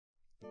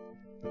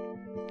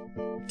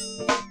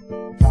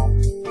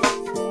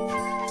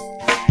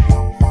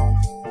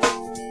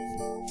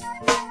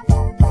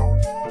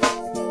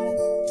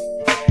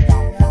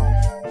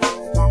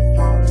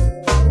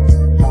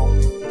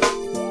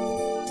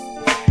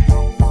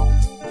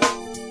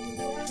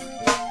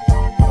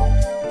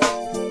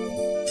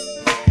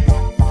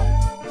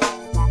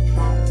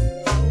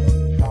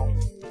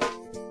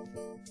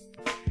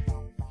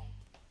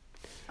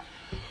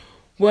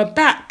We're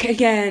back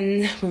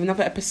again with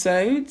another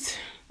episode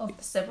of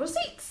the Several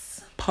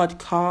Seats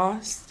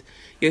podcast.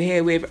 You're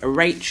here with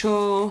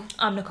Rachel.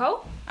 I'm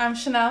Nicole. I'm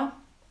Chanel.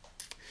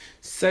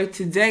 So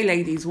today,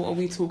 ladies, what are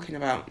we talking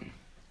about?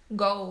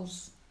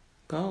 Goals.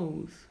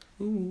 Goals.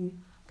 Ooh.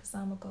 Because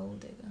I'm a gold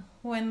digger.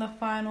 We're in the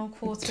final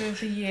quarter of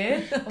the year.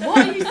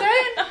 What are you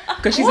saying?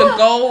 Because she's a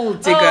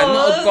gold digger,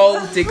 not a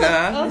gold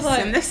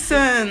digger.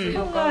 Listen.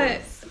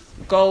 What?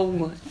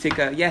 Gold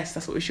digger. Yes,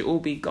 that's what we should all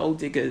be. Gold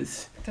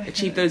diggers. Definitely.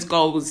 Achieve those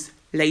goals,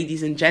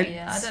 ladies and gents.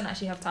 Yeah, I don't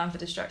actually have time for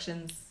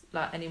distractions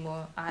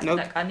anymore. Nope.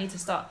 I need to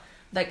start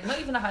not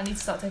even I need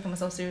to start taking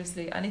myself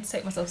seriously. I need to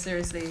take myself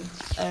seriously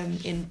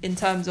in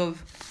terms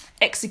of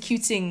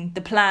executing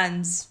the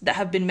plans that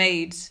have been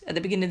made at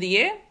the beginning of the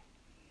year.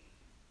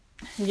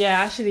 Yeah,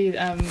 actually,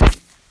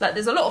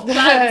 There's a lot of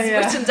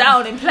plans written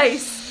down in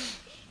place.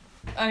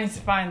 I need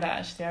to find that.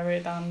 Actually, I wrote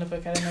it down in the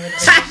book. I don't know what it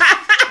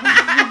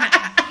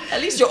is. At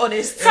least you're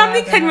honest. Family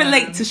I can don't know.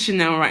 relate to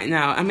Chanel right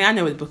now. I mean, I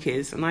know what the book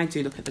is, and I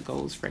do look at the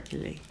goals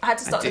regularly. I had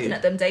to start looking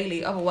at them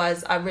daily,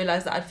 otherwise I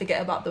realised that I'd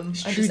forget about them and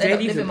true, just end up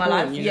daily's living my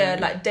important, life. you Yeah,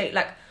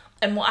 know.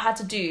 and what I had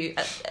to do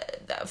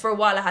for a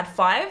while, I had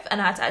 5, and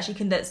I had to actually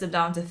condense them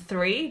down to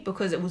 3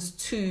 because it was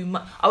too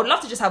much. I would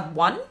love to just have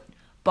 1,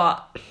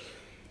 but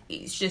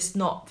it's just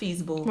not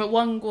feasible. But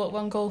one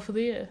goal for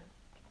the year.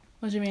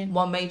 What do you mean?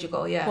 1 major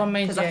goal, yeah. One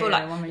major, because I feel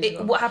yeah, one major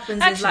goal. what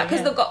happens Actually,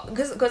 is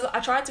because I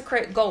tried to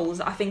create goals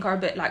that I think are a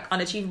bit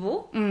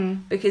unachievable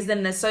because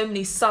then there's so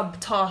many sub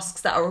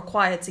tasks that are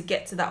required to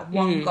get to that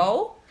one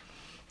goal.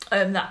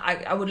 That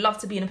I would love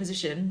to be in a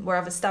position where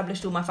I've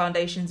established all my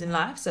foundations in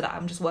life so that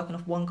I'm just working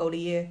off 1 goal a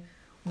year,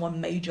 1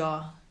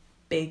 major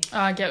big.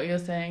 I get what you're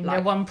saying.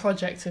 One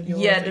project of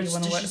yours that you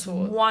want to work just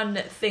towards. one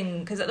thing,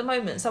 because at the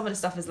moment some of the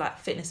stuff is like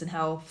fitness and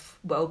health,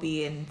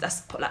 well-being.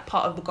 That's like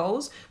part of the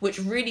goals, which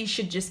really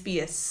should just be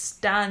a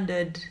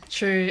standard.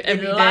 True,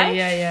 every day. life.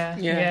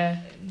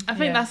 Yeah. I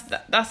think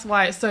that's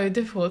why it's so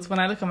difficult when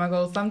I look at my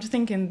goals. I'm just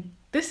thinking,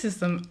 this is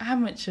some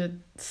amateur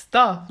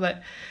stuff.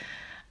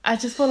 I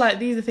just feel like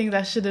these are things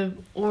that should have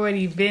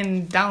already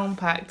been down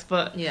packed,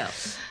 but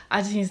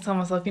I just need to tell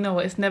myself, you know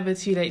what, it's never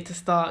too late to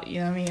start. You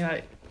know what I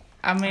mean?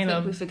 I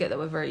think we forget that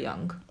we're very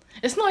young.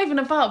 It's not even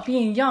about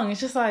being young.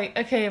 It's just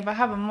okay, if I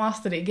haven't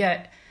mastered it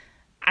yet,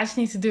 I just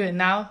need to do it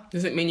now.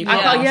 Does it mean you I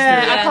can't?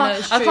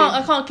 can't.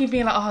 I can't keep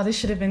being this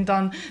should have been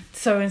done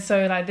so and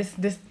so.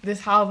 This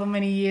however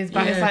many years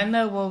back. Yeah. It's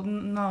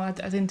no, I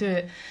didn't do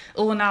it.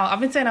 All now. I've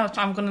been saying I'm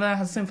going to learn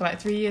how to swim for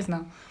 3 years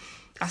now.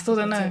 I still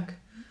don't know.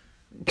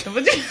 That's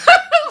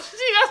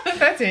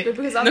pathetic.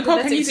 Because I'm Nicole,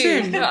 pathetic can you too.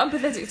 swim? No, I'm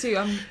pathetic too.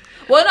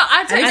 Well, no,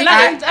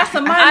 That's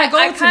a minor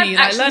goal to me.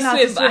 Actually Learn how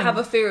swim, to but I swim. have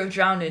a fear of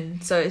drowning,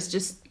 so it's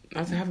just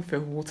I have a fear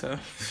of water,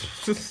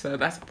 so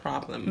that's a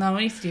problem. No,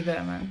 we need to do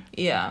better, man.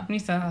 yeah. We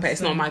need to learn how to But it's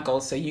swim. not my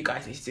goal, so you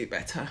guys need to do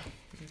better.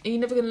 Are you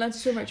never gonna learn to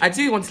swim, Rachel? I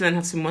do want to learn how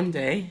to swim one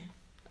day,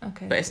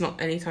 Okay. but it's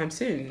not anytime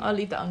soon. I'll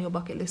leave that on your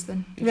bucket list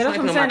then. It's Yeah, not that's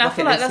what even I'm on my saying. I bucket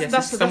feel like list, that's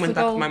yes, it's somewhere in the the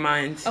back goal. of my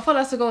mind. I feel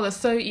that's a goal that's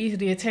so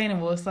easily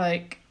attainable. It's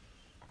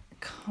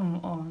come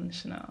on,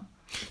 Chanel.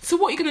 So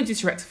what are you going to do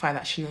to rectify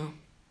that, Chanel?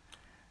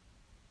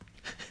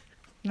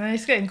 No,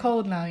 it's getting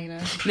cold now, you know.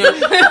 No,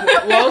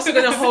 we're also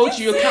going to hold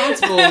you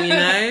accountable, you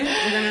know?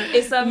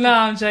 It's No,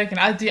 I'm joking.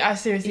 I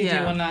seriously Yeah.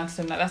 do want to learn to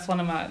swim. That's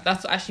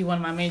actually one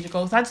of my major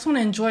goals. I just want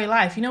to enjoy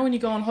life. You know, when you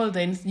go on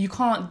holiday and you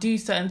can't do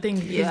certain things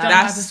because you don't know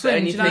how to That's the swim. Do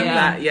only you know thing what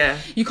I mean? that,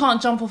 You can't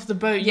jump off the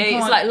boat. Yeah, you it's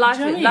can't, like life.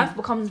 do you know what I mean? Life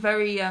becomes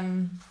very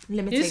limiting.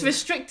 You're just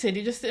restricted.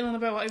 You're just sitting on the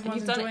boat while And everyone's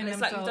you've done enjoying it. It's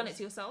themselves. like you've done it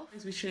to yourself.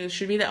 We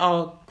should we let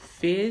our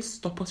fears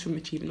stop us from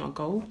achieving our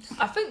goals?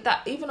 I think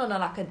that even on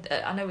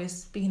I know we're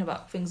speaking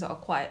about things that are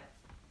quite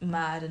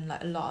mad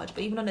and large,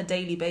 but even on a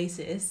daily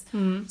basis,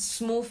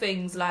 small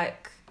things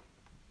like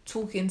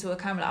talking to a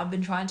camera. I've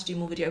been trying to do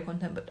more video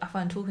content, but I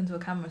find talking to a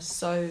camera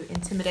so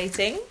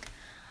intimidating.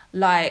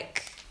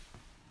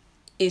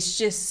 It's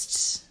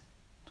just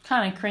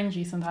kind of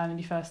cringy sometimes when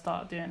you first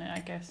start doing it, I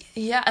guess.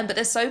 yeah. But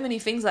there's so many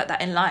things like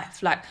that in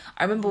life.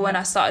 I remember when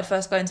I started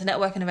first going to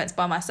networking events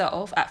by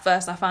myself. At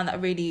first, I found that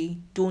really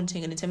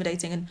daunting and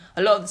intimidating, and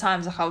a lot of the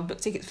times I would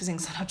book tickets for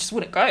things and I just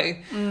wouldn't go.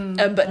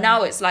 But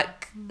now it's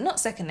not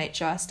second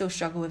nature. I still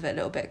struggle with it a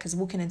little bit because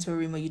walking into a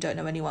room where you don't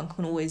know anyone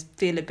can always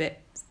feel a bit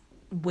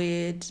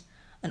weird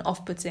and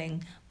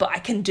off-putting, but I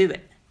can do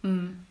it.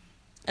 And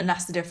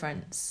that's the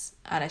difference.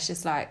 And it's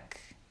just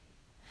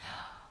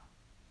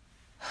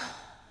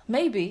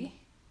maybe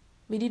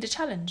we need a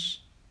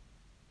challenge.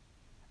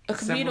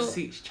 Several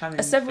seats challenge.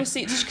 A several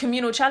seats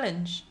communal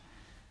challenge.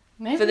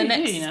 Maybe For the we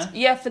next, do, you know?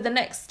 yeah, for the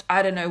next,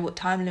 I don't know what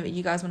time limit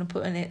you guys want to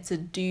put in it, to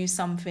do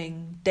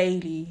something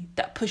daily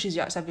that pushes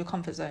you outside of your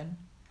comfort zone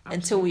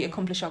until we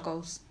accomplish our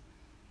goals.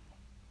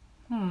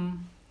 So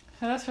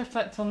let's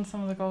reflect on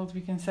some of the goals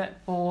we can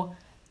set for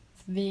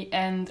the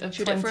end of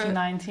Should we do it for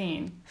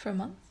 2019. For a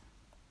month.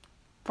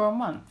 For a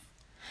month.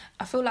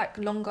 I feel like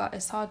longer,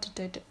 it's hard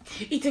to do.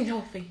 Eating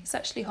healthy. It's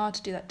actually hard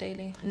to do that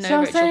daily. No, So I'm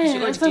Rachel, because saying, you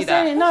already that's what do I'm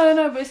saying. that.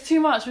 No, but it's too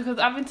much because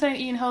I've been saying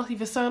eating healthy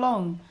for so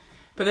long.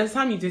 But there's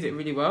time you did it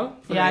really well.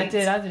 Yeah, I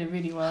did it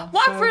really well.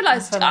 What So I've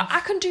realised, I'm I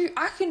can do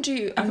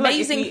like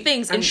amazing if we-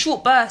 things in and-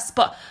 short bursts,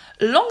 but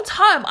long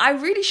time, I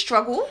really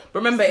struggle.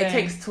 Remember, it Same.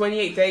 takes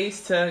 28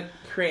 days to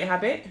create a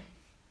habit.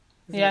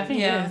 Yeah, I think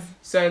Yeah. it is.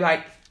 So,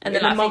 like, And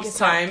in then a I think month's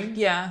it's like, time,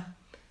 yeah,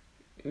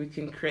 we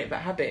can create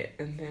that habit.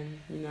 And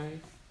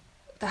then,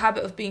 the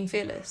habit of being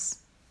fearless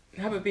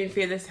habit of being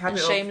fearless, and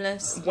habit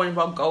shameless. of one of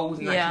our goals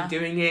and Yeah. actually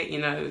doing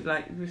it,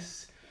 like,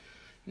 this,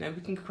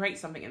 we can create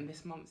something in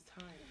this month's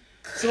time.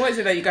 So what is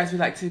it that you guys would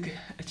like to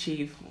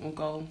achieve or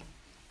goal?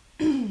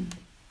 You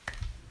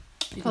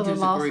For can do the as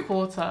a last group.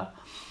 quarter.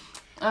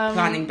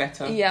 Planning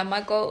better. Yeah, my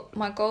goal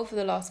for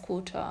the last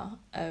quarter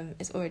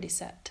is already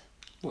set.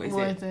 What is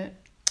What it? is it?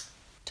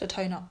 To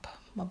tone up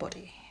my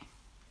body.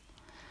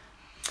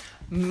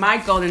 My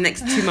goal in the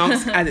next 2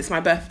 months, as it's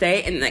my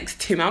birthday, in the next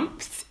 2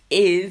 months,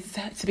 is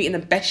to be in the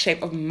best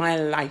shape of my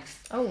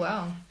life. Oh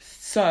wow.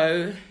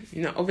 So,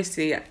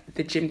 obviously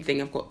the gym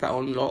thing, I've got that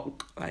on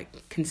lock.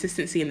 Like,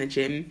 consistency in the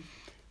gym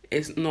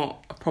is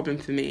not a problem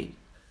for me.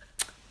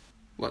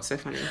 What's so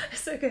funny?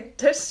 It's okay.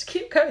 Just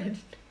keep going.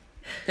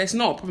 It's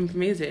not a problem for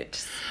me, is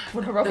it? I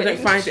I don't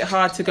find it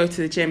hard to go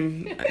to the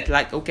gym,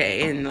 or get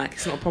it in. Like,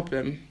 it's not a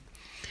problem.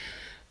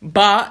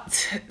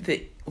 But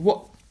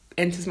what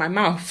enters my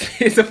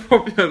mouth is a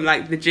problem.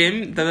 Like, the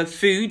gym, the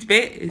food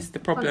bit is the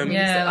problem.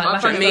 Yeah, like, I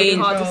that's find it what I really mean.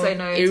 hard to say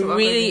no. It to what I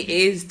really do.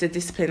 is the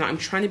discipline. Like, I'm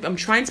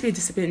trying to be a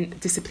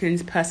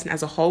disciplined person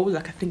as a whole.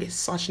 Like, I think it's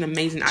such an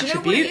amazing Do you know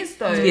attribute what it is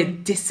though? to be a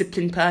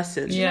disciplined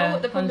person. Do you know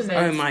what the problem is?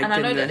 Oh my and I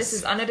know that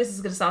goodness. I know this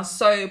is going to sound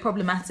so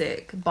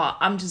problematic, but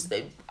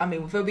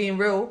if we're being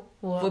real,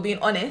 What? if we're being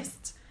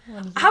honest,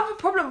 What is I it? have a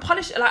problem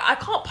I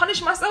can't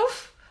punish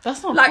myself.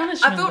 That's not Like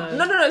punishment. I feel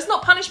though. no, it's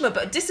not punishment,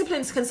 but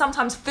disciplines can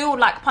sometimes feel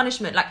like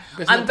punishment. Like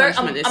It's I'm not very,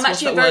 punishment, it's I'm what's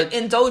actually a that very word?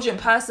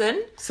 indulgent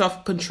person,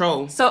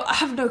 Self-control. so I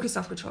have no good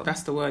self control.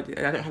 That's the word.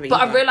 I don't have it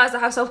But I've either. realised I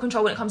have self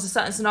control when it comes to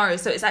certain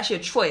scenarios, so it's actually a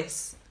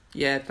choice.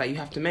 Yeah, that you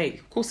have to make.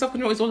 Of course,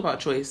 self-control is all about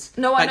choice.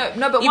 No, Like, I know.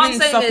 No, but what I'm even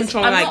saying is,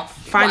 self-control, I'm like not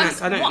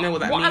finance, I don't know what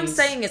that What I'm means.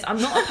 saying is,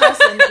 I'm not a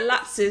person that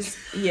lapses.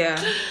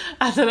 Yeah,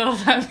 I don't know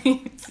what that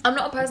means. I'm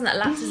not a person that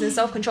lapses in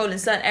self control in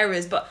certain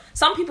areas. But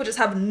some people just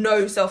have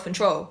no self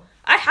control.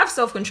 I have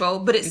self control,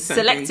 but it's In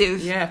certain things.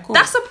 selective. Yeah, of course.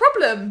 That's a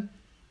problem.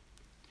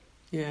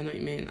 Yeah, I know what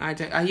you mean. I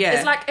don't. Yeah.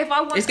 It's like if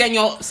I want. It's getting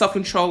your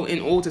self-control in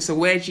order. So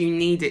where do you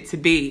need it to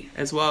be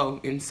as well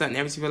in certain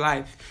areas of your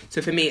life?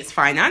 So for me, it's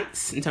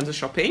finance in terms of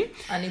shopping.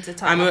 I need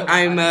to. I'm a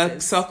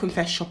finances.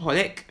 self-confessed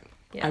shopaholic.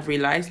 Yeah. I've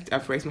realised.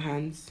 I've raised my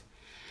hands.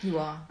 You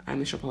are.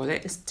 I'm a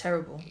shopaholic. It's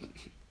terrible.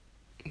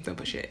 Don't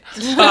push it.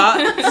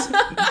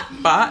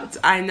 But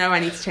I know I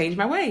need to change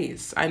my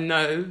ways. I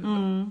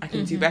know I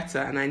can do better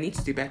and I need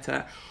to do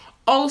better.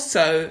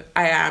 Also,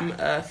 I am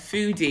a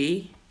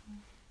foodie.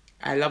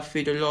 I love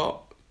food a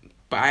lot.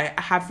 But I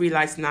have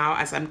realised now,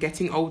 as I'm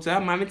getting older,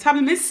 my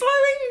metabolism is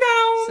slowing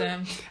down.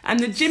 So And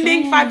the gym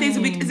being 5 days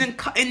a week isn't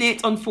cutting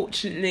it,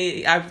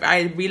 unfortunately.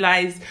 I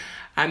realised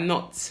I'm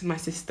not my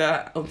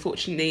sister,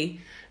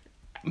 unfortunately.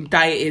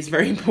 Diet is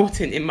very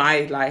important in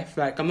my life.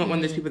 Like, I'm not one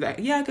of those people that,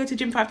 I go to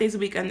gym 5 days a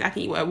week and I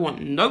can eat what I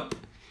want. Nope.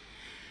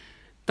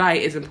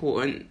 Diet is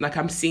important. Like,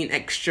 I'm seeing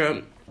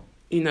extra,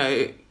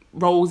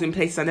 roles in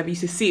places I never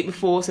used to see it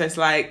before. So it's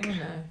like,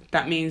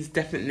 that means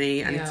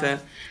definitely I need to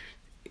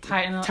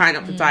Tighten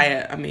up. the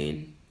diet. I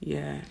mean,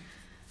 yeah.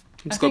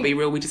 I'm just gotta be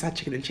real. We just had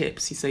chicken and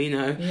chips, so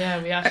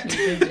Yeah, we actually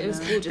did. it was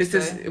gorgeous.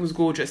 It was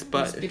gorgeous, It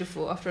but was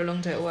beautiful after a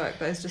long day at work.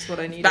 That is just what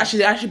I needed.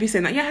 actually, I should be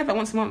saying that. Yeah, I have that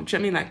once a month. Do you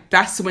know what I mean? Like,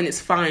 that's when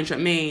it's fine. Do you know what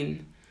I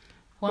mean?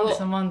 Once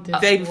a month. The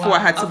day before I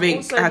had I've something,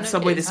 also I had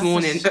Subway this noticed-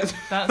 morning. That's Do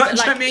you know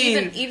what I like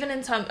mean? even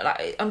in terms,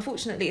 like,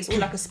 unfortunately, it's all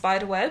like a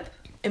spider web,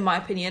 in my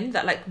opinion.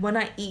 That like when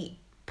I eat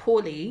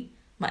poorly,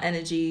 my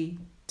energy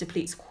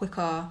depletes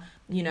quicker.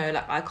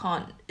 Like I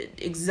can't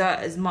exert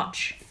as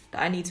much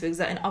that I need to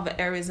exert in other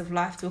areas of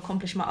life to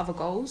accomplish my other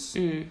goals.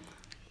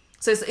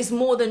 So it's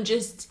more than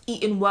just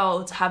eating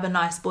well to have a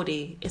nice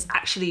body. It's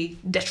actually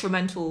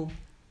detrimental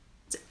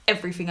to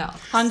everything else.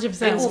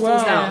 100%. It all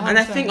falls down. And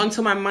I think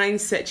until my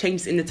mindset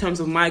changes in the terms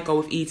of my goal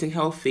of eating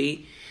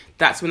healthy,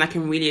 that's when I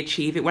can really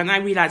achieve it. When I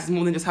realise it's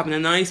more than just having a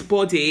nice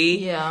body,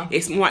 Yeah.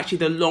 it's more actually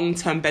the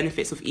long-term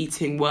benefits of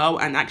eating well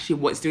and actually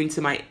what it's doing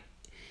to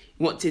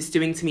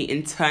me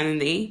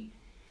internally,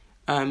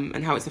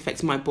 and how it's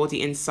affecting my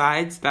body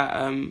inside, that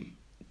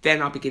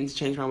then I'll begin to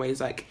change my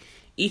ways. Like,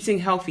 eating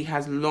healthy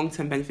has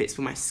long-term benefits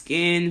for my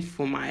skin,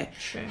 for my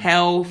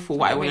health, for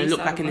what I want to look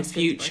like in the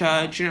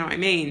future. Do you know what I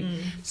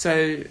mean?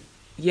 So,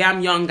 yeah,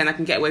 I'm young and I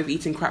can get away with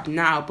eating crap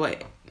now,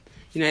 but,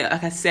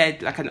 like I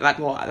said, like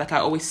I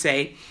always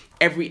say,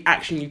 every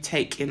action you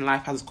take in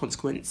life has a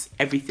consequence,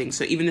 everything.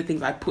 So even the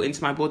things I put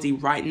into my body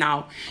right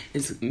now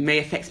may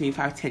affect me in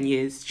 5-10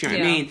 years. Do you know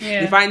what I mean?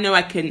 Yeah. If I know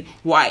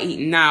what I eat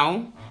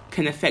now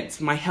can affect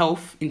my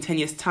health in 10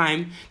 years'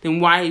 time, then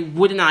why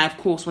wouldn't I, of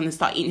course, want to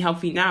start eating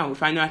healthy now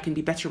if I know I can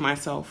be better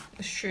myself?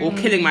 It's true. Or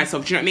killing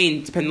myself, do you know what I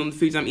mean? Depending on the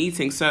foods I'm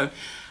eating. So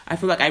I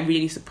feel like I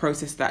really need to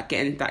process that,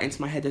 getting that into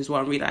my head as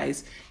well, and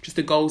realise just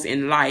the goals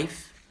in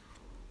life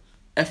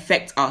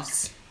affect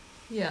us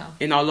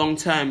in our long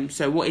term.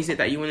 So what is it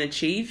that you want to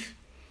achieve?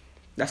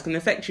 That's going to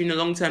affect you in the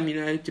long term, you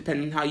know,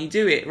 depending on how you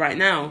do it right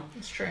now.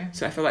 It's true.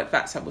 So I feel like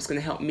that's what's going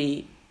to help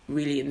me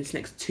really in this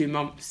next 2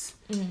 months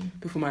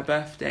before my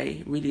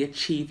birthday, really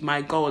achieve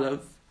my goal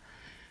of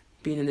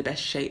being in the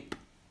best shape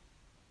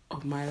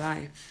of my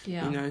life.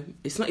 Yeah. You know,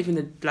 it's not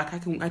even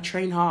I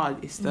train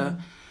hard. It's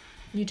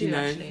You do, you know,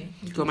 actually.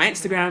 You go on my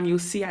Instagram, you'll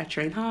see I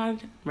train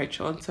hard.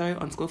 Rachel Onto,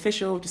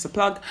 _official, just a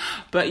plug.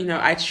 But, you know,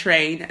 I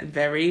train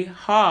very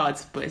hard.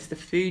 But it's the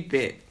food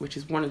bit, which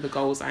is one of the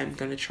goals I'm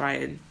going to try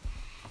and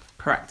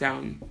crack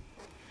down.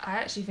 I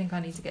actually think I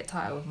need to get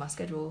tighter with my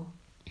schedule.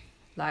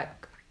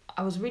 Like,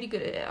 I was really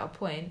good at a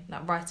point,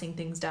 like writing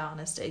things down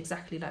as to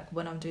exactly like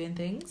when I'm doing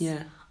things.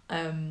 Yeah.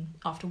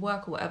 After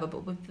work or whatever,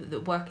 but with the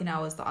working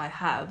hours that I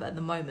have at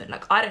the moment,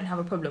 like I don't have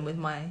a problem with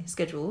my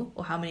schedule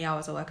or how many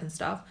hours I work and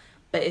stuff,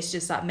 but it's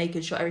just like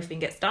making sure everything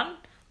gets done.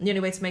 And the only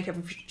way to make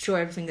sure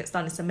everything gets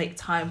done is to make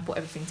time for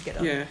everything to get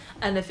done. Yeah.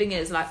 And the thing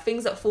is, like,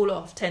 things that fall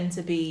off tend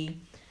to be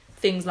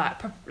things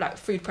like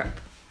food prep,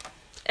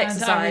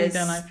 exercise. I really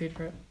don't like food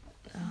prep.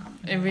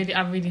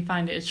 I really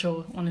find it a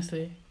chore,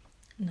 honestly.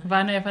 No. But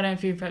I know if I don't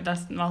food prep,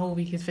 that's my whole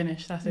week is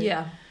finished. That's it.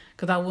 Yeah.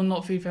 Because I will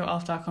not food prep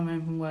after I come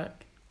home from work.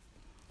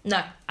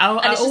 No.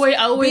 I always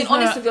being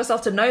honest know, with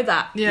yourself to know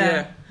that.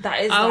 Yeah.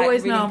 That is. I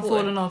always really know I'm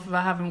important. falling off if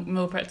I haven't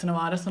meal prepped in a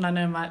while. That's when I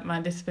know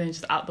my discipline is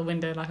just out the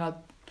window. Like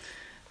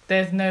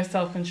there's no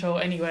self-control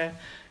anywhere.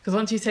 Because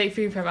once you take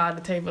food prep out of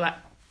the table, like,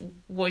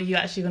 what are you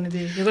actually going to do?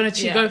 You're going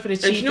to go for the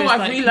cheapest. And you know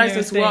what I've realised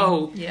as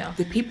well? Yeah.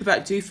 The people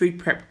that do food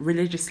prep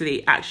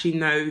religiously actually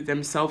know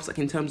themselves, like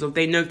in terms of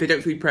they know if they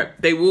don't food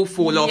prep, they will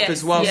fall off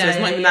as well. So it's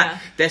not even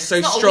that they're so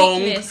It's not a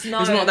strong. weakness,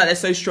 no. It's not that they're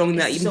so strong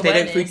that It's even if they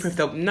don't food awareness. prep,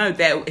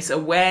 they'll no. It's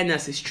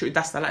awareness. It's true.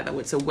 I like that word.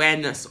 It's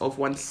awareness of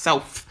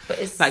oneself. But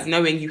it's Like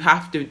knowing you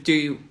have to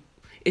do.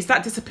 It's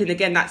that discipline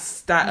again.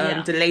 That's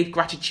that delayed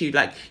gratitude.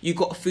 Like you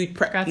got a food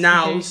prep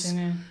now.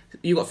 Yeah.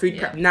 You got food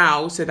prep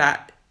now, so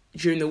that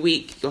during the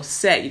week you're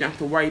set. You don't have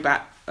to worry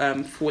about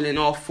falling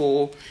off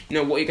or you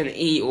know what you're going to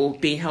eat or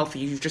being healthy.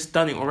 You've just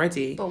done it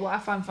already. But what I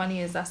find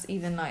funny is that's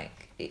even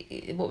like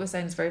what we're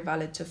saying is very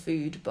valid to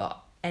food, but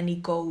any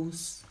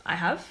goals I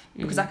have,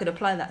 because I could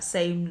apply that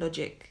same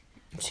logic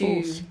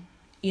to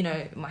you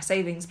know my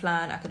savings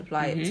plan. I could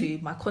apply it to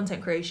my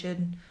content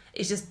creation.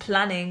 It's just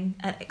planning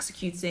and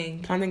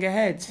executing. Planning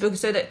ahead.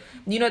 So that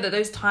you know that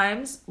those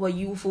times where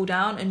you will fall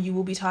down and you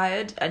will be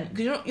tired, and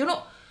you're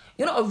not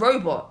a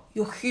robot.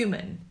 You're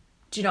human.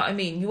 Do you know what I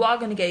mean? You are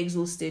going to get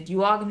exhausted.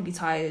 You are going to be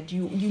tired.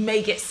 You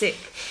may get sick.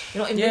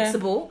 You're not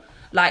invincible.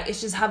 Like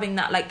it's just having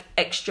that like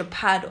extra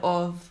pad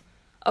of,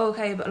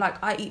 okay, but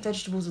like I eat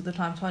vegetables all the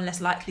time, so I'm less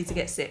likely to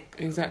get sick.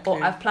 Exactly.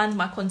 Or I've planned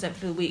my content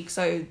for the week,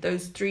 so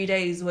those 3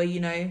 days where you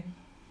know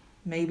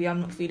maybe I'm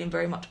not feeling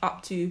very much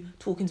up to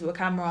talking to a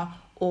camera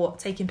or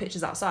taking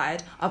pictures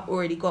outside, I've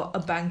already got a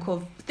bank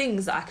of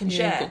things that I can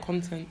share. You've got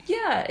content.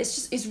 Yeah,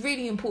 it's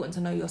really important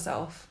to know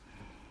yourself.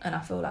 And I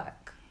feel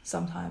like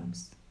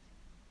sometimes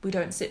we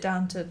don't sit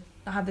down to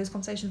have those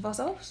conversations with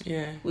ourselves.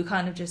 Yeah. We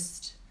kind of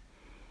just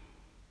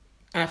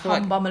and I feel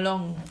like bum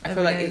along. I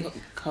feel like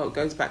it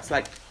goes back to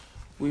like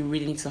we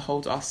really need to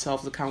hold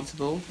ourselves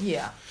accountable.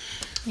 Yeah.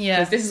 Yeah.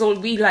 Because this is all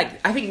we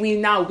like. I think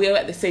we're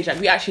at the stage like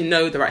we actually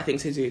know the right thing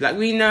to do. Like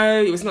we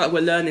know it's not like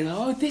we're learning.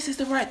 Oh, this is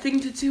the right thing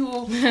to do.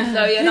 Or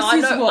I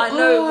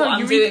know what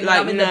I'm doing.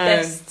 Like, I'm in the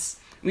best.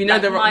 We know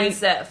like, the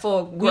mindset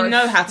for growth. We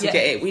know how to get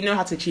it. We know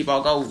how to achieve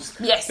our goals.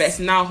 Yes. But it's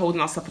now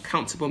holding ourselves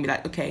accountable and be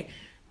like, okay,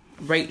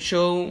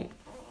 Rachel,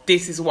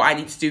 this is what I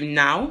need to do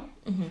now.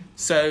 Mm-hmm.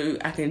 So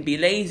I can be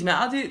lazy. Like,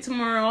 I'll do it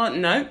tomorrow.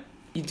 No,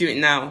 you do it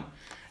now.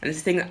 And it's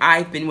the thing that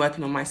I've been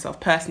working on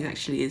myself personally,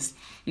 actually, is,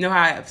 you know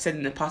how I've said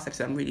in the past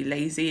episode, I'm really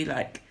lazy.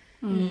 Like,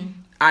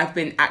 I've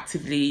been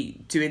actively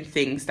doing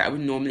things that I would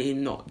normally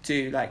not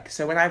do. Like,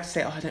 so when I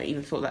say, I don't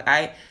even feel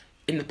like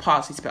in the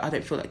past, it's I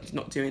don't feel like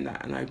not doing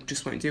that and I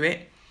just won't do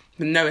it.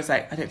 But no, it's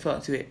like, I don't feel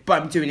like to do it,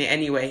 but I'm doing it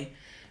anyway.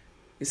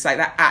 It's like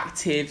that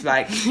active,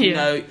 like,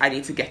 no, I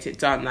need to get it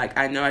done. Like,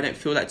 I know I don't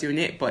feel like doing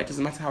it, but it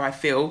doesn't matter how I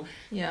feel.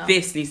 Yeah.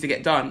 This needs to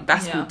get done.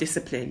 That's called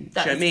discipline.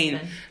 Do you know what I mean?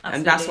 Absolutely.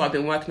 And that's why I've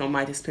been working on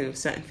my discipline with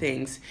certain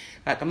things.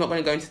 Like, I'm not going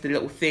to go into the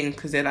little things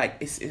because they're like,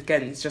 it's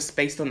just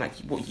based on like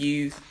what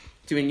you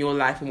do in your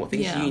life and what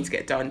things you need to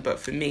get done. But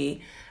for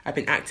me, I've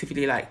been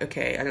actively like,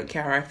 okay, I don't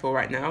care how I feel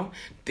right now.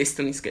 This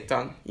still needs to get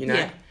done, you know?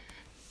 Yeah.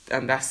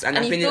 And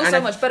I've been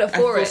so much better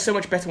for it. I feel so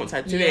much better once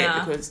I do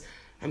it because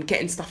I'm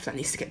getting stuff that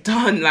needs to get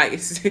done. Like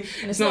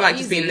it's not like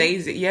just being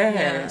lazy.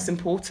 Yeah, it's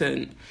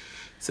important.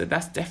 So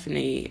that's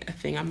definitely a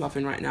thing I'm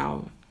loving right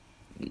now.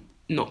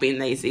 Not being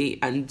lazy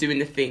and doing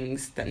the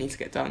things that need to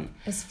get done.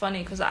 It's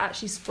funny because I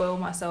actually spoil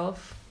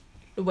myself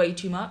way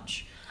too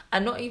much,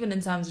 and not even in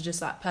terms of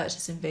just like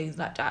purchasing things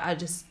like that. I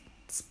just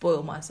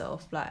spoil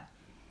myself. Like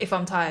if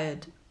I'm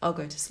tired, I'll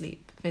go to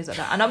sleep, things like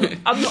that. And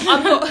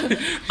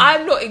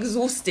I'm not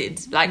exhausted.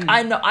 Like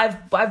I know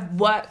I've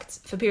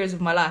worked for periods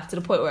of my life to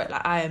the point where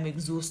like I am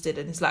exhausted,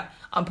 and it's like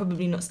I'm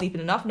probably not sleeping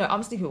enough. No,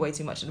 I'm sleeping way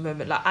too much at the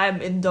moment. Like I'm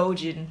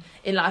indulging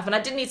in life, and I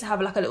did need to have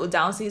like a little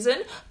down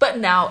season, but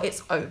now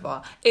it's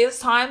over. It's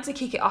time to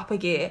kick it up a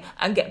gear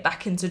and get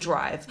back into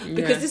drive,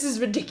 because this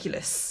is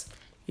ridiculous.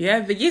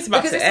 Yeah, the year's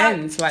about to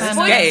end.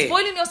 Like,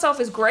 spoiling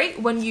yourself is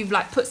great when you've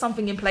like put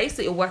something in place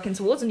that you're working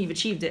towards and you've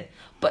achieved it.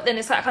 But then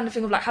it's that kind of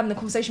thing of like having a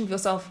conversation with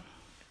yourself.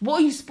 What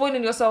are you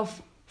spoiling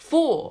yourself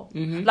for?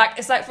 Mm-hmm. Like,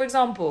 it's like, for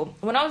example,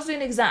 when I was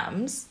doing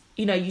exams,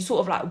 you know, you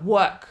sort of like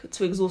work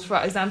to exhaust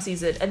throughout exam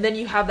season, and then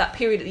you have that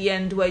period at the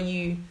end where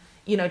you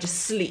know,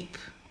 just sleep.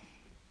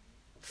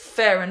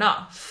 Fair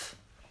enough.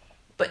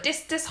 But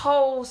this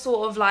whole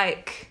sort of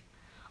like,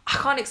 I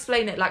can't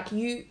explain it. Like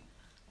you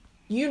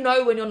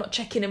know when you're not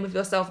checking in with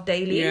yourself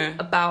daily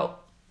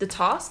about the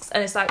tasks,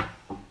 and it's like,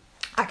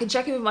 I can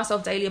check in with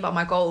myself daily about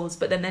my goals,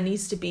 but then there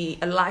needs to be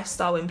a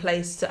lifestyle in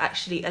place to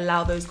actually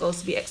allow those goals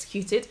to be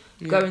executed.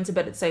 Going to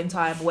bed at the same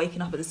time,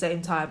 waking up at the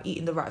same time,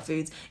 eating the right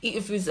foods,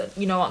 eating foods that,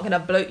 you know, aren't going to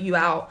bloat you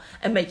out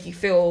and make you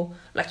feel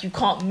like you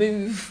can't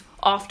move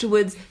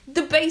afterwards.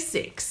 The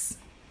basics.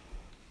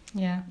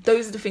 Yeah.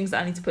 Those are the things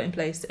that I need to put in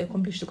place to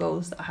accomplish the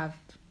goals that I have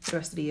for the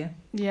rest of the year.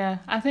 Yeah,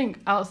 I think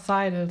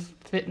outside of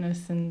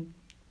fitness and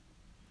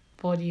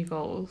body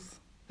goals,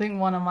 I think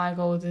one of my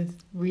goals is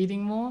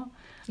reading more.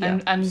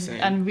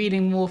 And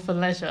reading more for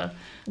leisure.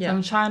 So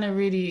I'm trying to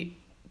really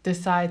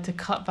decide to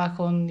cut back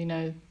on, you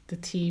know, the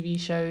TV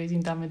shows,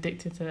 even though I'm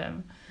addicted to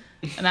them,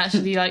 and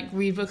actually like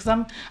read books.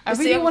 I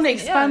really want to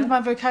expand my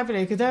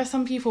vocabulary, because there are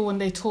some people, when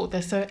they talk,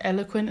 they're so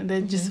eloquent and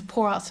they just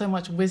pour out so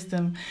much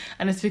wisdom,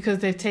 and it's because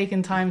they've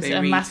taken time to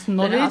amass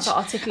knowledge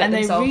and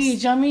they read. You know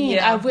what I mean?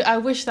 I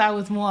wish that I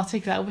was more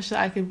articulate. I wish that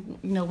I could,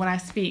 you know, when I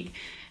speak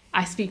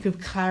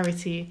with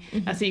clarity.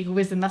 I speak with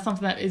wisdom. That's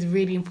something that is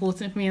really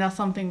important for me. That's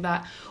something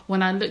that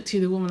when I look to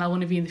the woman I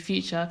want to be in the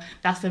future,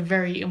 that's a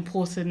very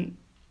important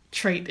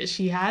trait that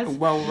she has.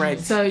 Well-read.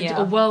 So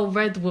a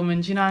well-read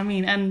woman, do you know what I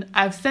mean? And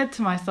I've said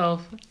to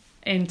myself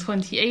in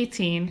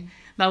 2018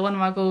 that one of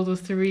my goals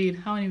was to read,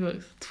 how many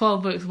books?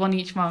 12 books, one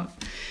each month.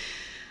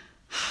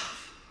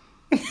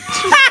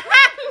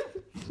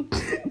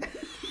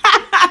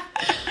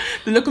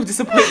 The look of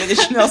disappointment in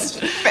Chanel's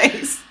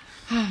face.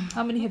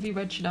 How many have you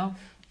read, Chanel?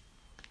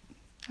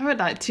 I read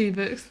like 2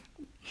 books.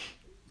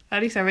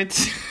 At least I read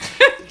 2.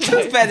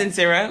 That's better than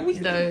 0. No. This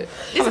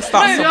is what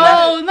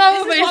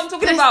I'm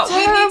talking about. Terrible.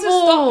 We need to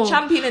stop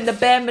championing the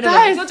bare minimum.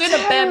 That is You're doing the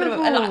bare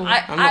minimum. And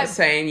I'm not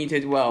saying you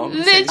did well.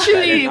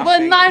 Literally,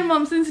 we're 9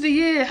 months into the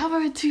year. How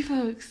have I read 2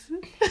 books?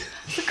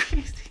 That's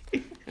crazy.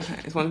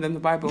 Is one of them the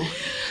Bible?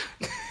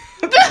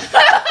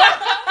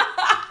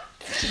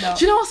 No.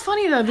 Do you know what's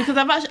funny though? Because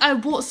I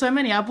bought so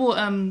many. I bought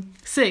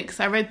 6.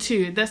 I read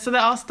 2. So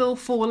there are still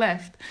 4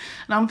 left.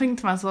 And I'm thinking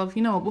to myself,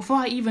 you know what? Before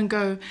I even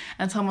go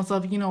and tell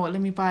myself, you know what?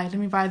 Let me buy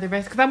the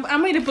rest. Because I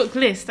made a book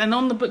list, and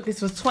on the book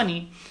list was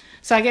 20.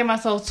 So I gave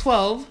myself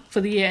 12 for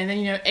the year, and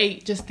then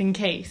 8 just in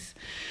case.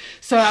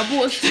 So I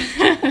bought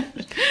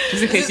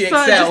just in case you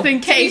so excel. Just in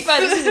case.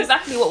 This is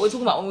exactly what we're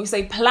talking about when we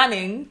say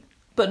planning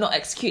but not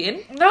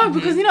executing. No,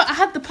 because I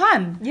had the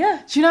plan.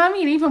 Yeah. Do you know what I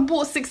mean? I even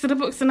bought 6 of the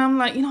books, and I'm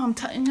like, I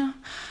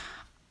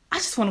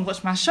just want to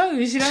watch my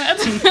shows,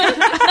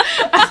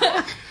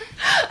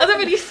 I don't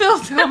really feel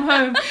to come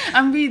home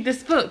and read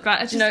this book.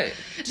 Like,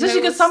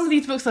 especially because some of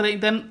these books are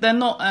they're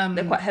not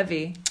they're quite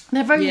heavy.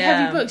 They're very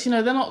heavy books.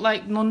 They're not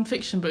like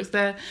non-fiction books.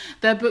 They're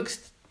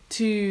books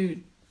to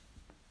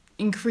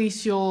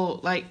increase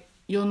your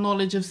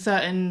knowledge of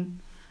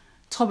certain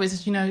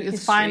topics.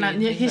 It's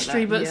finance,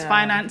 history books,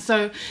 finance.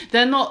 So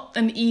they're not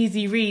an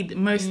easy read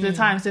most of the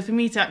time. So for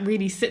me to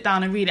really sit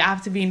down and read it, I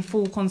have to be in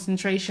full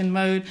concentration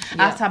mode.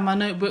 I have to have my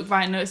notebook,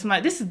 write notes. I'm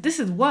like, this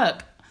is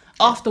work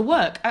after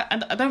work.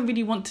 I don't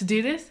really want to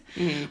do this.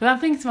 But I'm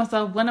thinking to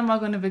myself, when am I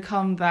going to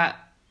become that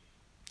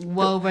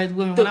well-read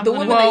woman? The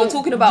woman that you're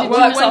talking about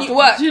works after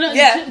work. Do you know what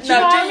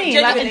I mean?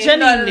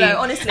 Genuinely. No,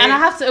 honestly. And I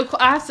have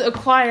to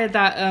acquire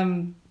that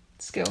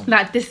skill,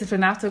 like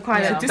discipline. I have to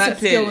acquire that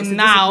skill it's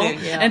now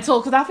discipline. and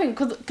talk, because I think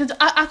because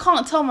I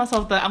can't tell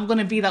myself that I'm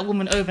gonna be that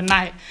woman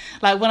overnight.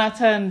 Like when I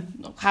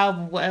turn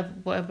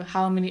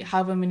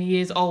however many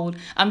years old,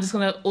 I'm just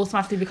gonna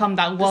automatically become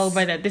that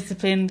well-read, that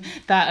disciplined,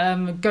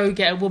 that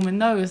go-getter woman.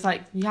 No, it's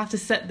like you have to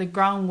set the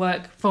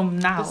groundwork from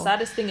now. The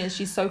saddest thing is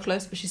she's so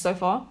close but she's so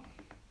far,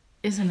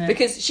 isn't it?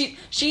 Because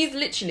she's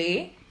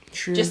literally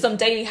just some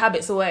daily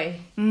habits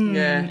away.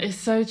 It's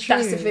so true.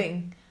 That's the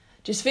thing,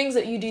 just things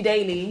that you do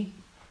daily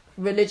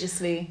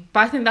religiously.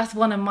 But I think that's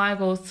one of my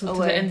goals to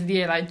the end of the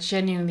year, like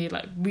genuinely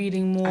like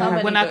reading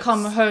more. When I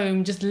come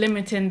home, just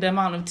limiting the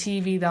amount of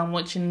TV that I'm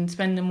watching and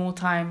spending more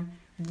time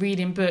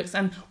reading books.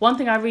 And one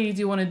thing I really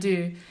do want to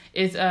do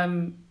is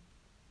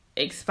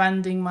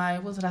expanding my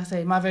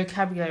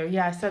vocabulary.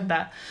 Yeah, I said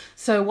that.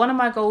 So one of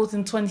my goals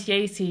in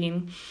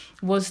 2018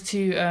 was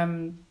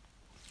to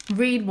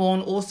read more,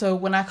 and also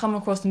when I come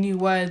across new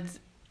words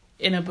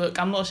in a book,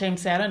 I'm not ashamed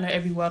to say I don't know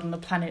every word on the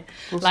planet.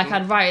 Like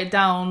I'd write it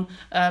down,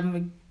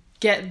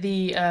 get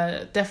the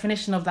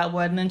definition of that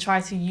word and then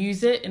try to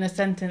use it in a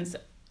sentence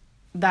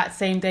that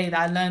same day that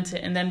I learnt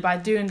it. And then by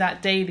doing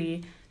that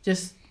daily,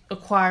 just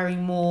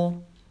acquiring more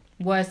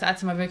words to add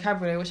to my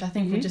vocabulary, which I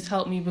think would just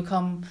help me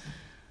become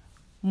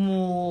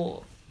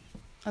more,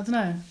 I don't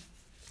know,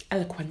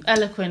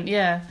 eloquent.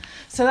 Yeah.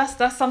 So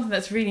that's something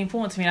that's really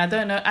important to me. And I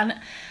don't know, and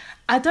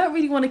I don't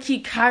really want to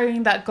keep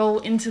carrying that goal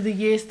into the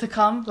years to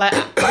come. Like,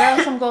 there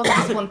are some goals I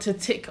just want to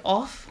tick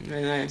off. I know.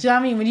 Do you know what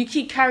I mean? When you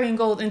keep carrying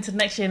goals into the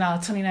next year now,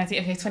 2019,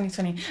 okay,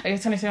 2020, okay,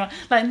 2021,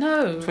 like,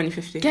 no.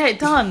 2050. Get it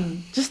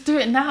done. Just do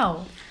it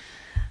now.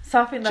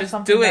 So I think that's Just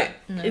something do it.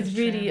 that is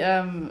really,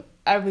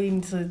 I really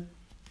need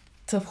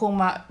to pull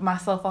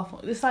myself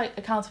up. It's like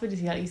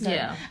accountability, like you said.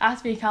 Yeah. I have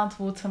to be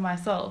accountable to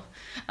myself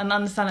and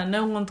understand that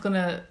no one's going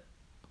to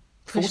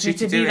push Force me you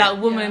to to be do that it.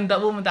 woman that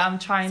I'm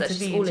trying So to it's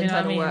be. just all Do you know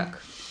what I internal mean?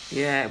 work.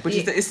 Yeah, but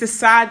it's the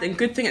sad and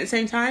good thing at the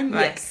same time.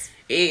 Like, Yes.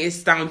 it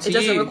is down to It you.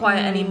 doesn't require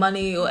any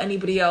money or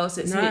anybody else.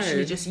 It's No.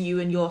 literally just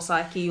you and your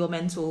psyche, your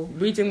mental.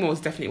 Reading more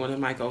is definitely one of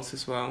my goals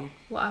as well.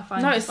 What I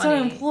find No, it's so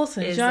funny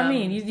important. is, do you know what I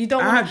mean? You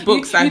don't I want have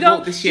books I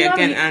bought this year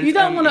again, and you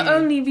don't want to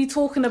only be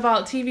talking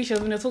about TV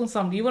shows when you're talking to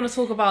somebody. You want to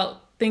talk about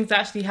things that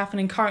are actually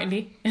happening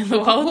currently in the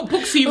world. What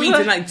books are you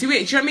reading? Like, do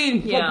it. Do you know what I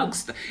mean? Yeah. What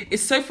books?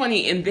 It's so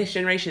funny in this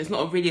generation. It's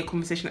not really a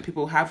conversation that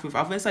people have with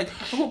others. Like,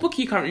 oh, what book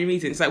are you currently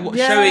reading? It's like, what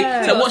show?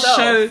 Yeah. So what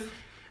show? Yourself.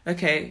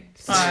 Okay,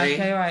 sorry.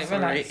 Okay, right, Sorry,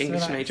 relax,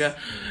 English relax. major.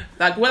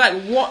 Like, we're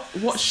like,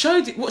 what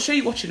show? What show are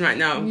you watching right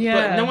now?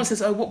 Yeah. But no one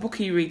says, oh, what book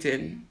are you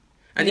reading?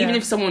 And Yeah. even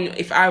if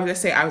let's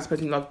say I was a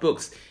person who loved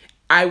books,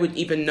 I would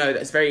even know that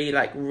it's very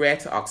like rare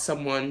to ask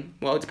someone.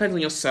 Well, it depends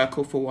on your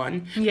circle for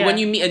one. Yeah. But when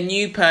you meet a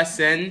new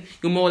person,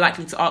 you're more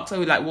likely to ask, oh,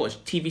 like, what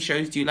TV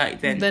shows do you like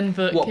Then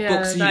book, what yeah,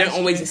 books? So you that don't is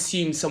always true.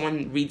 assume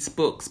someone reads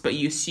books, but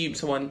you assume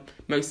someone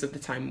most of the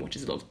time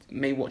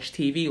may watch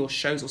TV or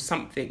shows or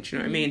something. Do you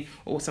know what I mean?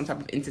 Or some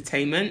type of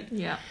entertainment.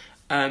 Yeah.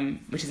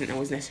 Which isn't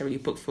always necessarily a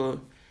book for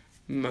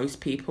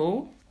most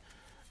people.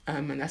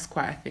 And that's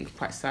I think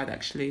quite sad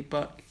actually,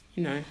 but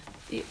you know.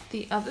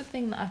 The other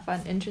thing that I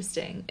find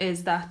interesting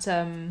is that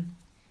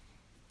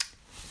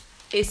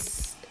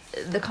it's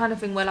the kind of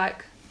thing where,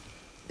 like,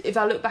 if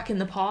I look back in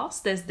the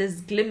past,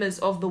 there's glimmers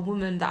of the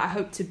woman that I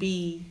hope to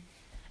be,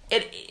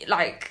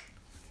 like,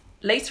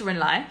 later in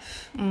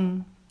life,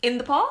 in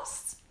the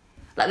past.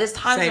 Like, there's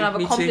times Same, when I've me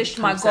too. accomplished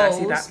my 100% I see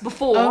goals that.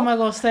 before. Oh my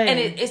gosh, same. And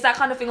it's that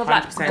kind of thing of,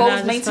 like, 100%. goals No, I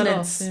just fell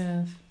maintenance. off,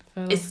 yeah,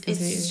 fell off It's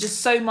completely.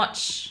 just so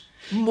much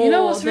more You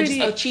know what's than really-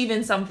 just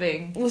achieving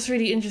something. What's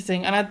really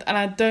interesting, and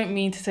I don't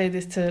mean to say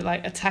this to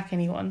like attack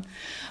anyone,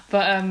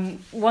 but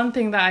one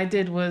thing that I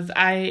did was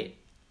I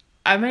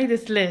made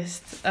this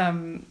list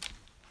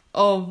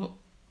of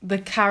the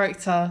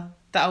character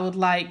that I would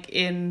like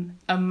in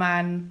a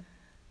man.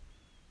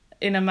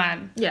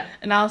 Yeah.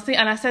 And I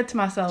said to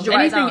myself, Did you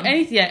write it down?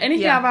 anything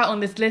Yeah. I write on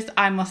this list,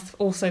 I must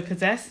also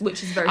possess.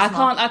 Which is very I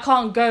smart.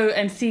 can't go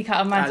and seek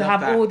out a man I to love have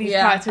that. all these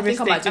Yeah, I think I might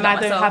characteristics do and that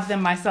I don't myself. have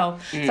them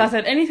myself. So I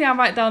said anything I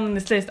write down on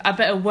this list, I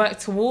better work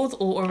towards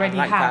or already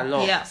I like have. that a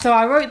lot. Yeah. So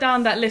I wrote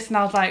down that list and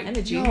I was like,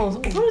 Energy. yo, all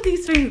of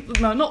these things,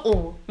 no, not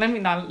all. Let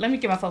me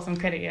give myself some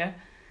credit, yeah?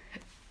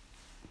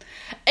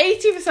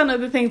 80%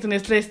 of the things on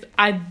this list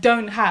I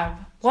don't have.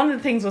 One of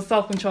the things was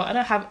self-control. I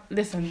don't have,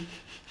 listen,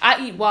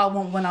 I eat what I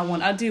want when I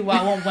want. I do what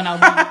I want when I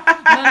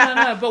want.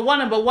 No. But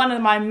one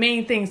of my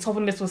main things top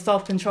on this was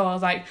self-control. I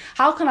was like,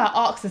 how can I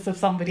ask this of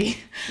somebody?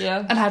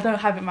 Yeah. And I don't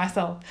have it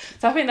myself.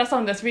 So I think that's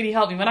something that's really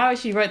helped me. When I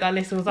actually wrote that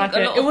list, it was like A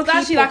lot it of was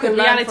actually people like a could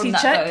learn reality from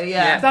that check. though,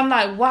 yeah. So I'm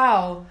like,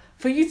 wow,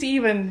 for you to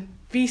even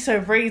be so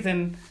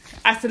brazen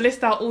as to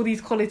list out all these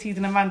qualities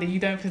in a man that you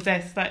don't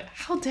possess, like,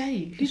 how dare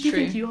you? Who It's do you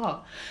true. think you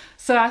are?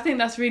 So I think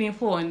that's really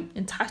important.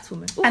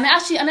 Entitlement. And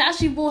it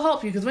actually will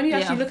help you, because when you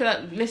actually Yeah. look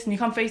at that list and you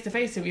come face to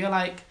face with it, you're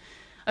like,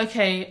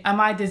 okay,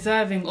 am I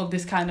deserving of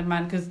this kind of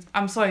man? Because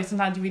I'm sorry,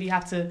 sometimes you really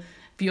have to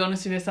be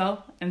honest with yourself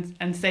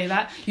and say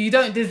that you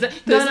don't deserve.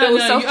 Those little You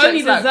self-checks,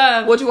 only like,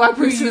 deserve. what do I who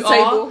bring to you the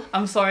table? are.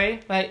 I'm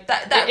sorry, like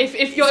That-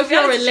 if you're it's a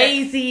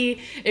reality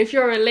check. if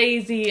you're a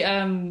lazy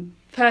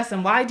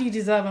person, why do you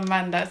deserve a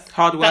man that's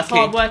Hardworking.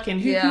 hardworking?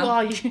 Who Yeah.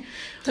 are you?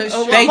 Don't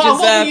Oh, stress. They what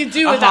will you deserve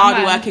do a with that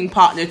man? hard-working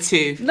partner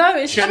too. No,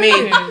 it's Do you true. know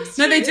what I mean?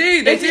 No, they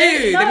do. They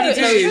do. No, They really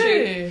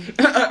it's do.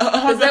 true. A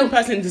hardworking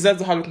person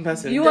deserves a hardworking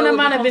person. You There want a will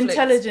be man of conflicts.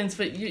 intelligence,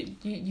 but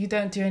you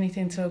don't do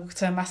anything to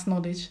amass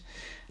knowledge.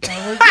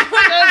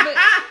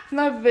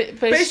 No, but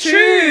it's true.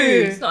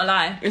 It's not a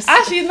lie. It's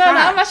Actually, no,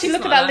 facts. I'm actually It's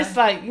looking not at a this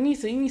like you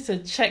need to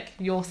check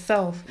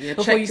yourself Yeah,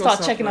 before check you start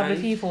yourself, checking man.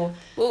 other people.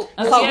 Well,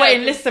 And start yeah,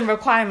 waiting lists and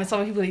requirements of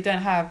other people you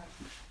don't have.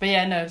 But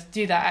yeah, no,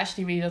 do that.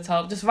 Actually, really does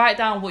help. Just write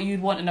down what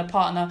you'd want in a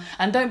partner,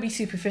 and don't be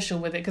superficial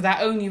with it. Because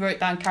I only wrote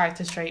down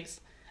character traits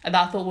that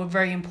I thought were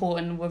very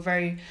important. Were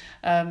very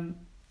that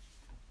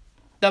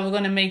were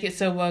going to make it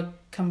so we're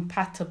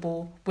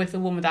compatible with the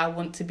woman that I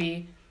want to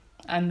be,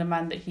 and the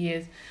man that he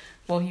is,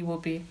 well, he will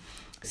be.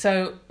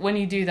 So when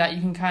you do that,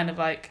 you can kind of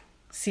like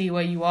see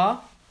where you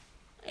are.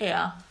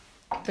 Yeah.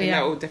 But And yeah,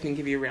 that will definitely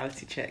give you a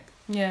reality check.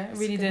 yeah, it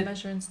really did.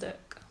 Measuring stick.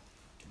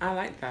 I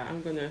like that.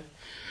 I'm gonna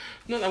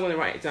Not that I want to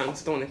write it down,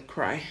 because I don't want to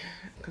cry,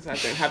 because I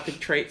don't have the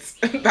traits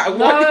that I want.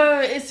 No,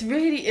 it's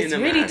really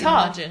man.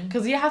 tough,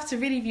 because you have to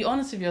really be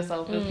honest with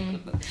yourself, and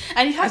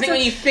you have I think to.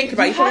 when you think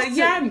about it, you're like,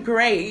 yeah, I'm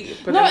great,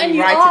 but then when and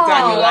you write it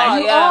down, you're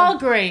like, you are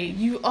great.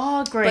 You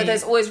are great. But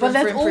there's always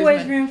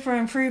room for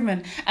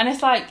improvement. And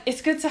it's like,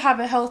 it's good to have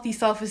a healthy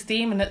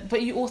self-esteem,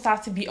 but you also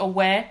have to be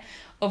aware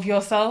of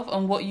yourself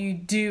and what you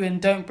do and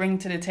don't bring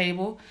to the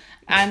table.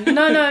 And no,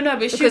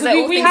 but it's true. Because they're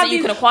all things that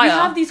you can acquire. We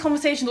have these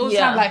conversations all the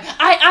time, like,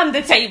 I am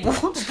the table.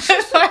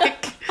 It's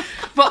like,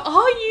 but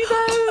are you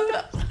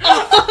though?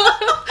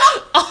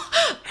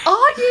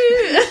 Are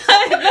you?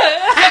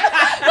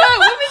 No,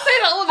 women say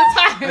that all the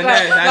time.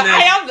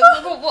 I am the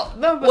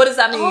what does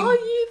that mean? Are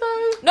you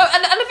though? No,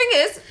 and the thing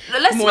is,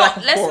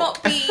 let's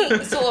not be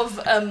sort of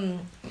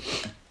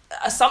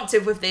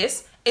assumptive with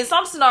this. In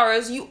some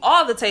scenarios, you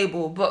are the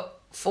table, but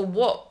for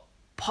what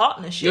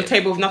partnership? your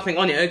table with nothing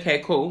on it. Okay,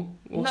 cool.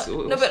 But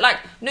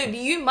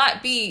you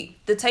might be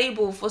the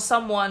table for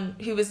someone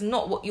who is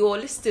not what you're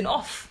listing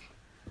off.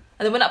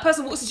 And then when that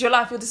person walks into your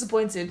life, you're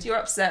disappointed, you're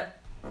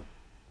upset,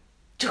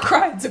 you're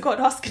crying to God,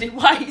 asking him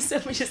why he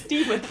sent me this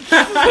demon.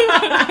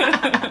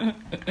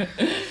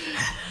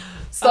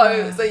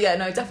 So yeah,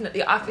 no,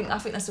 definitely. I think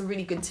that's a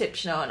really good tip,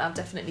 Chanel, and I've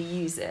definitely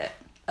used it.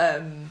 I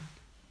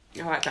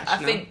like that. I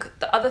think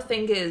the other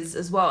thing is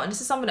as well, and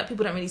this is something that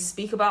people don't really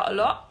speak about a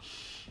lot.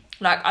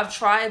 Like, I've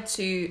tried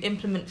to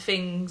implement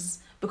things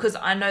because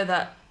I know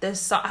that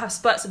I have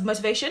spurts of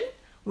motivation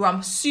where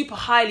I'm super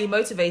highly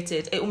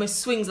motivated. It almost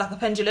swings like a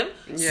pendulum.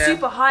 Yeah.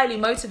 Super highly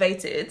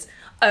motivated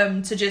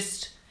to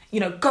just,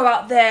 go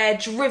out there,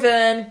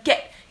 driven,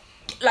 get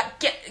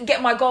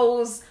my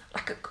goals.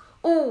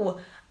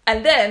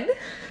 And then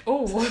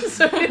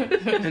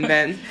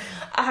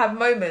I have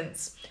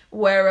moments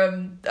where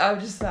I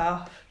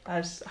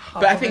I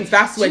think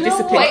that's where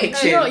discipline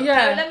kicks in. No,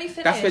 let me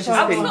finish. That's where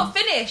I was not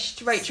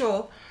finished,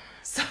 Rachel.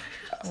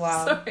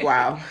 Wow. Sorry.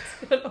 Wow.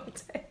 It's been a long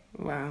day.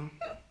 Wow.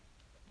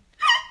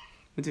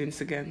 We're doing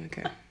this again,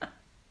 okay.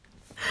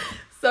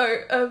 So,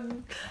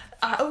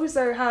 I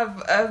also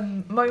have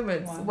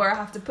moments where I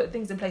have to put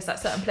things in place, like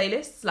certain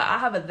playlists. Like, I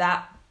have a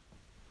That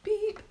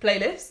Beep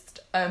playlist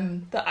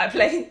that I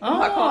play in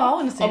my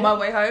car on my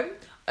way home.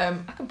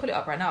 I can pull it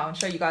up right now and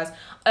show you guys.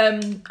 I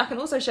can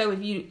also share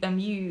with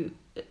you.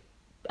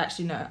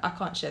 Actually, no, I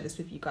can't share this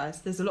with you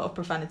guys. There's a lot of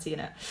profanity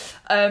in it.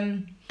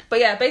 But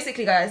yeah,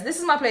 basically, guys, this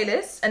is my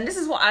playlist, and this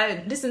is what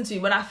I listen to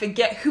when I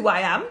forget who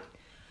I am.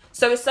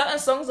 So there's certain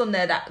songs on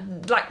there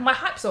that, like, my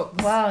hype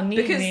songs. Wow,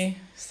 me.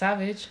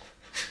 Savage.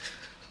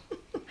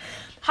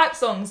 Hype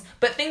songs,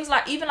 but things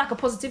like, even like a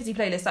positivity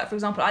playlist. Like, for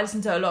example, I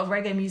listen to a lot of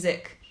reggae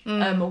music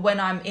when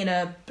I'm in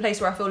a place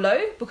where I feel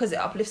low, because it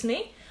uplifts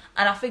me.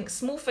 And I think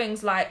small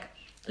things like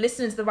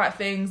listening to the right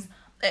things.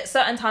 At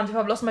certain times, if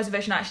I've lost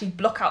motivation, I actually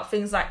block out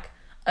things like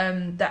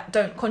that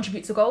don't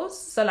contribute to goals.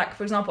 So, like,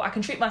 for example, I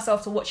can treat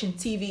myself to watching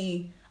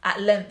TV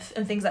at length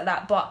and things like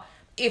that. But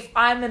if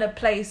I'm in a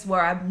place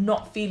where I'm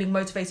not feeling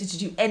motivated to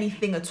do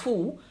anything at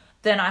all,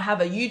 then I have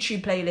a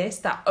YouTube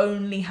playlist that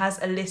only has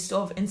a list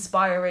of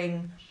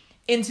inspiring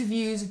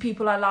interviews with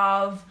people I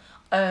love,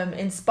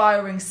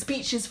 inspiring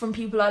speeches from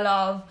people I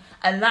love.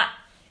 And that,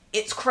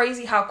 it's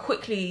crazy how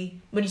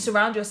quickly, when you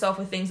surround yourself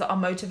with things that are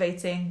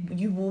motivating,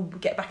 you will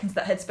get back into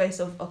that headspace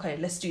of, okay,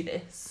 let's do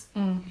this.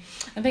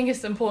 I think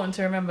it's important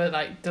to remember,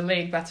 like,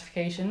 delayed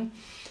gratification.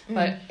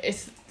 Like,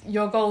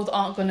 your goals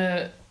aren't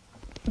gonna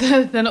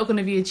they're not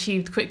gonna be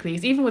achieved quickly.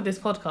 It's even with this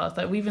podcast,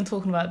 like, we've been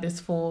talking about this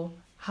for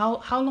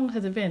how long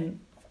has it been?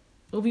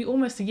 It'll be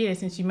almost a year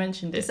since you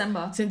mentioned it.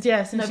 December. Since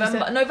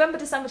November,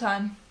 December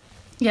time.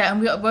 Yeah,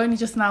 and we're only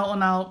just now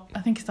on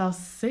I think it's our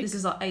 6th. This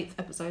is our 8th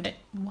episode.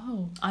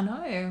 Wow. I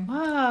know.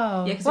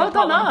 Wow. Yeah, well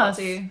done us.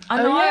 I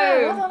know.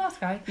 Yeah, well done us,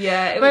 guys.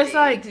 Yeah, but it's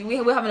like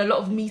we're having a lot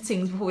of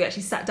meetings before we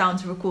actually sat down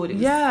to record.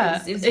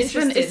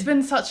 It's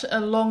been such a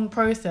long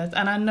process,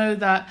 and I know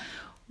that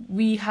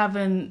we have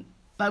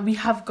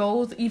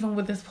goals even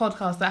with this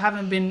podcast that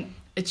haven't been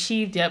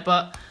achieved yet,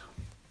 but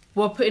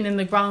we're putting in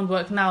the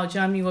groundwork now. Do you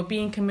know what I mean? We're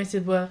being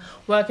committed, we're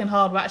working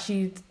hard, we're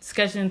actually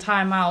scheduling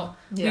time out.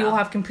 We all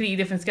have completely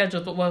different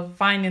schedules, but we're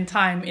finding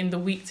time in the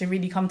week to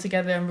really come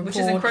together and record, which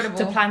is incredible,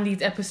 to plan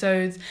these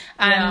episodes.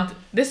 And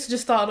this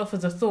just started off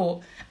as a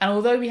thought, and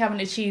although we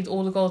haven't achieved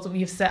all the goals that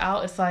we've set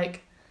out, it's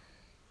like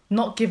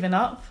not giving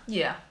up.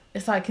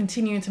 It's like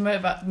continuing to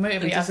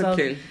motivate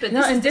ourselves. But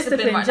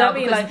discipline right now,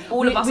 because like,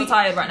 all of us are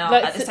tired right now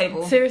at this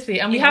table.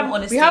 Seriously, and we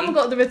haven't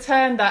got the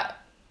return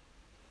that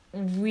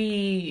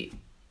we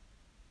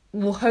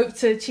will hope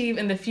to achieve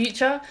in the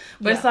future.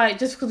 But it's like,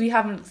 just because we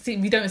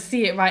don't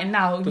see it right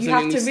now, you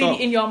have to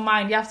really, in your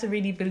mind, you have to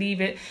really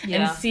believe it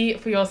and see it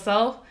for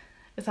yourself.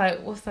 It's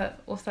like, what's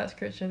that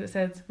scripture that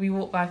says we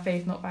walk by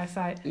faith, not by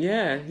sight?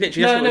 Yeah,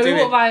 literally. We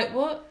walk by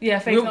what? Yeah,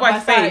 faith, we walk not by by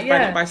faith, sight.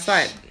 not by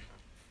sight.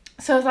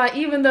 So it's like,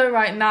 even though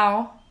right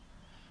now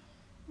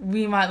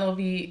we might not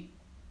be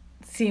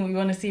seeing what we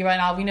want to see right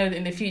now, we know that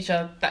in the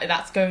future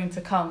that's going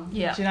to come.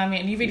 Yeah. Do you know what I mean?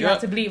 And you really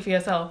have to believe for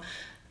yourself.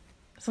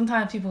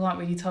 sometimes people can't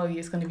really tell you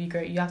it's going to be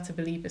great. You have to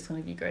believe it's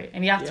going to be great,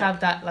 and you have to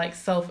have that like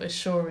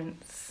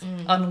self-assurance,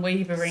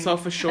 unwavering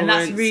self-assurance,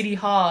 and that's really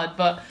hard.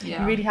 But you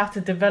really have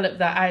to develop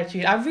that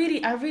attitude. I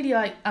really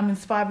like. I'm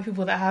inspired by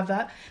people that have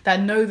that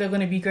know they're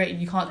going to be great,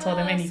 and you can't tell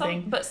them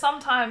anything. But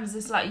sometimes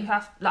it's like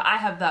I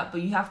have that,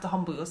 but you have to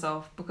humble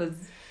yourself because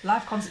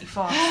life constantly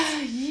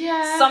fast.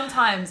 Yeah.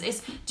 Sometimes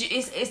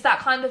it's that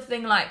kind of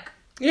thing, like.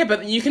 Yeah,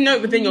 but you can know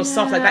it within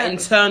yourself, like that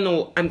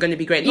internal, I'm going to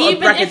be great. Not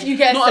even if you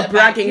get not a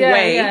bragging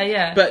way,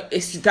 yeah. but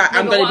it's that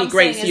I'm going to be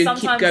great, so you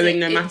keep going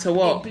no matter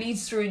what. It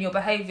bleeds through in your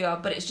behaviour,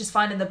 but it's just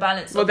finding the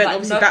balance. Well, then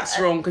obviously that's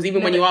wrong, because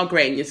even when you are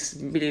great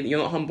and you're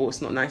not humble,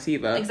 it's not nice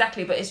either.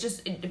 Exactly, but it's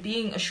just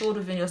being assured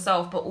within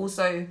yourself, but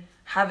also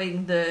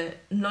having the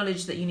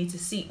knowledge that you need to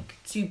seek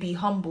to be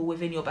humble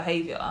within your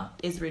behaviour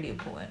is really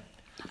important.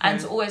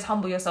 And to always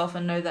humble yourself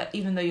and know that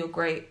even though you're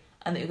great,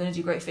 and that you're going to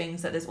do great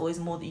things, that there's always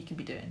more that you could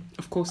be doing.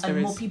 Of course there is.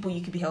 And more people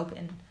you could be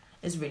helping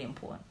is really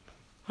important.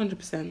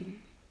 100%.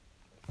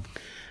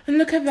 And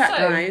look at that,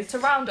 guys. To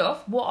round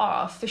off, what are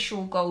our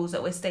official goals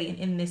that we're stating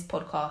in this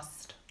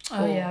podcast?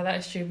 Oh yeah, that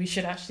is true. We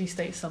should actually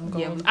state some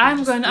goals. Yeah,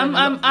 I'm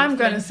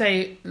going to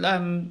say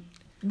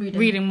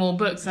reading more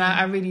books, and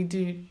I really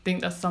do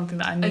think that's something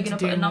that I need to do. Are you going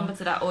to put a number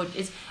to that, or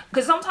is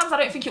because sometimes I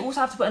don't think you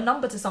also have to put a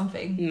number to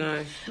something.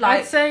 No,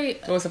 I'd say you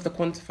always have to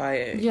quantify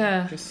it.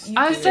 Yeah,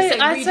 I'd say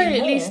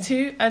at least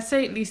two. I'd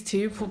say at least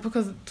two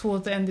because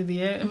towards the end of the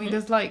year. I mean,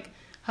 there's like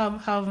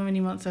however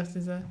many months left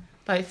is there?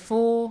 Like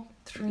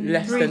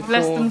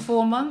less than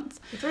 4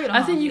 months.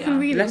 I think you can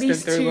read at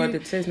least two. Well,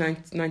 it says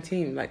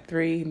 19, like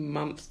 3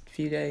 months,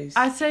 few days.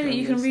 I'd say that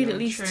you can read at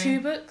least 2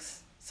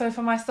 books. So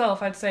for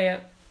myself, I'd say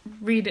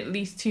read at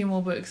least 2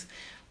 more books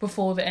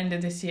before the end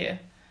of this year.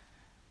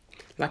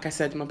 Like I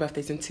said, my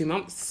birthday's in 2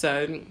 months,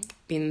 so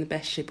being in the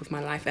best shape of my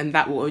life, and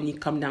that will only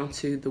come down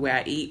to the way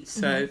I eat.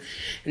 So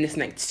in this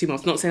next 2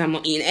 months, not saying I'm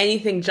not eating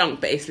anything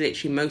junk, but it's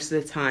literally most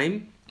of the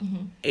time,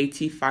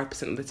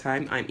 85% of the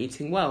time, I'm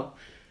eating well.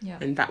 Yeah.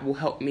 And that will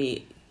help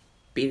me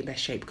be in the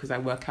best shape because I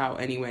work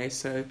out anyway.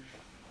 So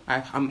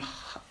I'm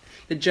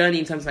the journey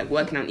in terms of like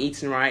working out and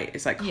eating right,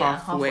 it's like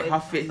half of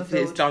it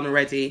is done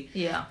already.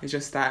 Yeah. It's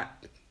just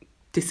that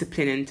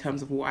discipline in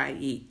terms of what I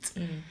eat.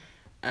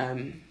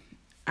 And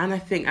I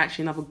think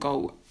actually another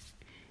goal,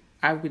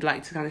 I would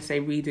like to kind of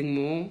say reading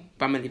more,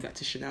 but I'm going to leave that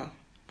to Chanel.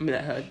 I'm going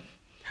to let her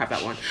have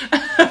that one.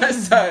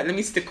 So let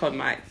me stick on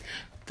my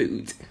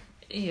food.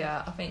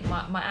 Yeah, I think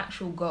my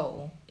actual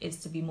goal is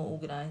to be more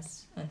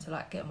organised and to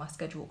like get my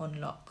schedule on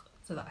lock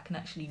so that I can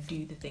actually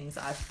do the things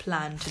that I've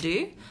planned to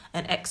do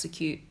and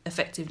execute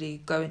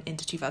effectively going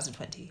into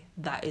 2020.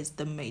 That is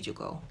the major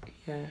goal.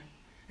 Yeah.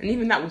 And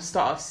even that will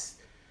start us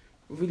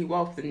really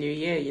well for the new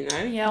year, you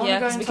know? Yeah,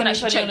 because we can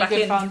actually check back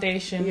in.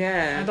 Foundation.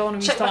 Yeah. I don't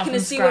want to be check back in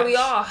and see where we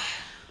are.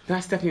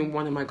 That's definitely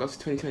one of my goals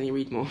for 2020,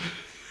 read more.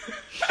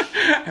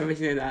 I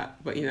already know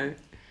that, but you know.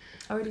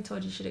 I already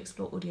told you should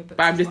explore audiobooks.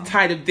 But I'm just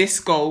tired of this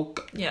goal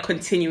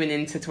continuing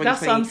into 2020.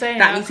 That's what I'm saying.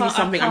 That needs to be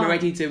something I'm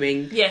already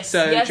doing. Yes.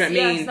 So, do you know what I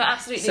mean? No,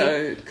 absolutely.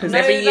 So, because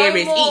every year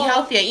it's eat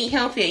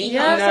healthier.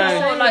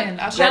 Yeah,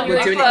 like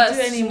January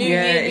 1st, new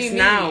year, it's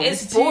now.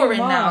 It's boring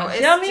now.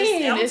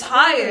 I'm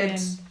tired.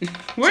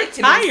 We're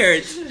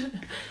tired.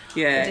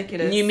 Yeah.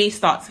 Ridiculous. New me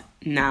starts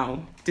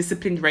now.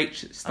 Disciplined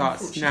Rach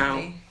starts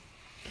now.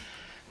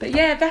 But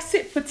yeah, that's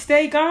it for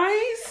today,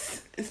 guys.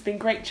 It's been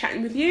great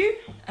chatting with you.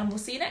 And we'll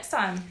see you next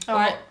time. All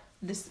right.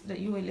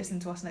 You will listen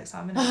to us next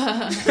time, innit?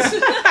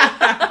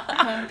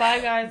 Bye,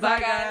 guys. Bye,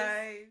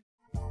 guys.